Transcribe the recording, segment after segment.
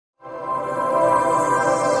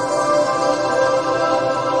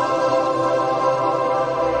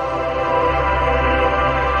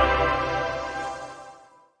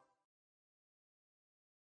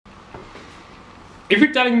If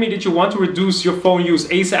you're telling me that you want to reduce your phone use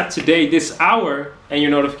ASAP today, this hour, and your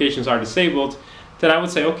notifications are disabled, then I would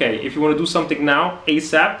say, okay, if you want to do something now,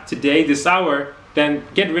 ASAP, today, this hour, then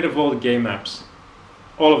get rid of all the game apps.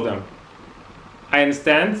 All of them. I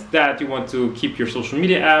understand that you want to keep your social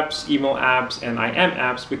media apps, email apps, and IM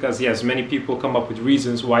apps, because yes, many people come up with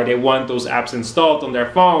reasons why they want those apps installed on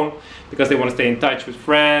their phone, because they want to stay in touch with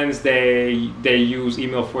friends, they use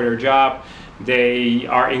email for their job, they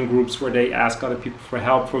are in groups where they ask other people for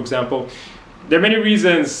help, for example. There are many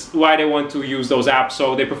reasons why they want to use those apps,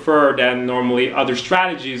 so they prefer then normally other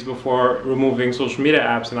strategies before removing social media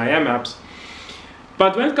apps and IM apps.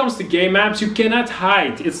 But when it comes to game apps, you cannot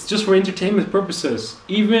hide. It's just for entertainment purposes.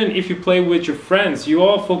 Even if you play with your friends, you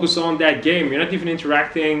all focus on that game. You're not even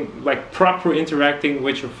interacting, like proper interacting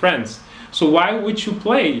with your friends. So why would you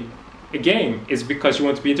play a game? It's because you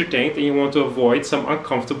want to be entertained and you want to avoid some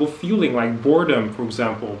uncomfortable feeling like boredom, for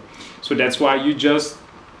example. So that's why you just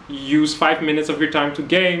use 5 minutes of your time to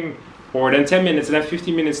game, or then 10 minutes, and then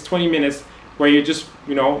 15 minutes, 20 minutes, where you just,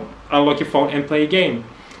 unlock your phone and play a game.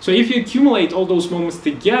 So if you accumulate all those moments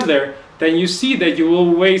together, then you see that you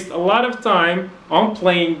will waste a lot of time on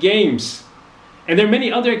playing games. And there are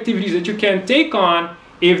many other activities that you can take on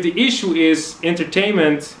if the issue is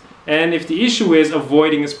entertainment and if the issue is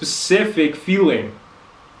avoiding a specific feeling.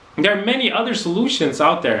 There are many other solutions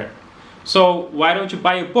out there. So why don't you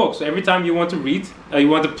buy a book? So every time you want to read, you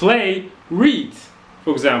want to play, read,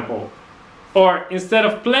 for example. Or instead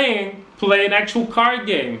of playing, play an actual card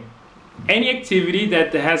game. Any activity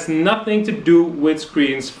that has nothing to do with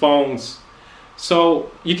screens, phones.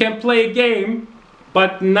 So you can play a game,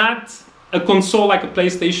 but not a console like a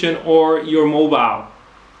PlayStation or your mobile.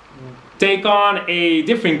 Take on a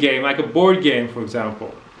different game, like a board game, for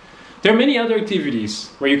example. There are many other activities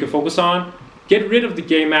where you can focus on. Get rid of the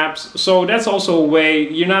game apps. So that's also a way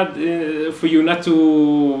for you not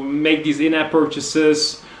to make these in-app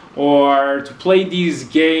purchases, or to play these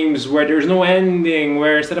games where there's no ending,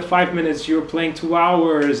 where instead of 5 minutes you're playing 2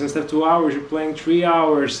 hours, instead of 2 hours you're playing 3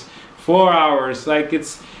 hours, 4 hours. Like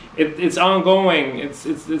it's ongoing,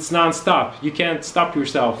 it's non-stop. You can't stop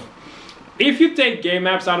yourself. If you take game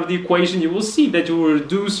apps out of the equation, you will see that you will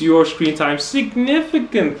reduce your screen time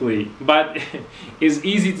significantly, but it's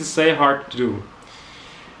easy to say, hard to do.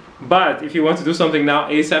 But if you want to do something now,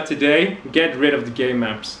 ASAP today, get rid of the game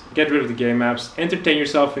apps. Get rid of the game apps. Entertain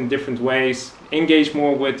yourself in different ways. Engage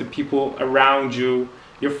more with the people around you,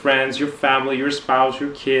 your friends, your family, your spouse,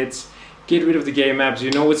 your kids. Get rid of the game apps.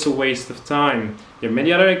 You know it's a waste of time. There are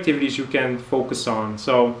many other activities you can focus on.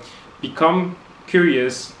 So become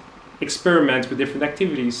curious, experiment with different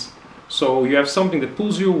activities. So you have something that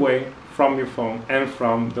pulls you away from your phone and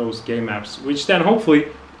from those game apps, which then hopefully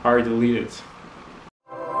are deleted.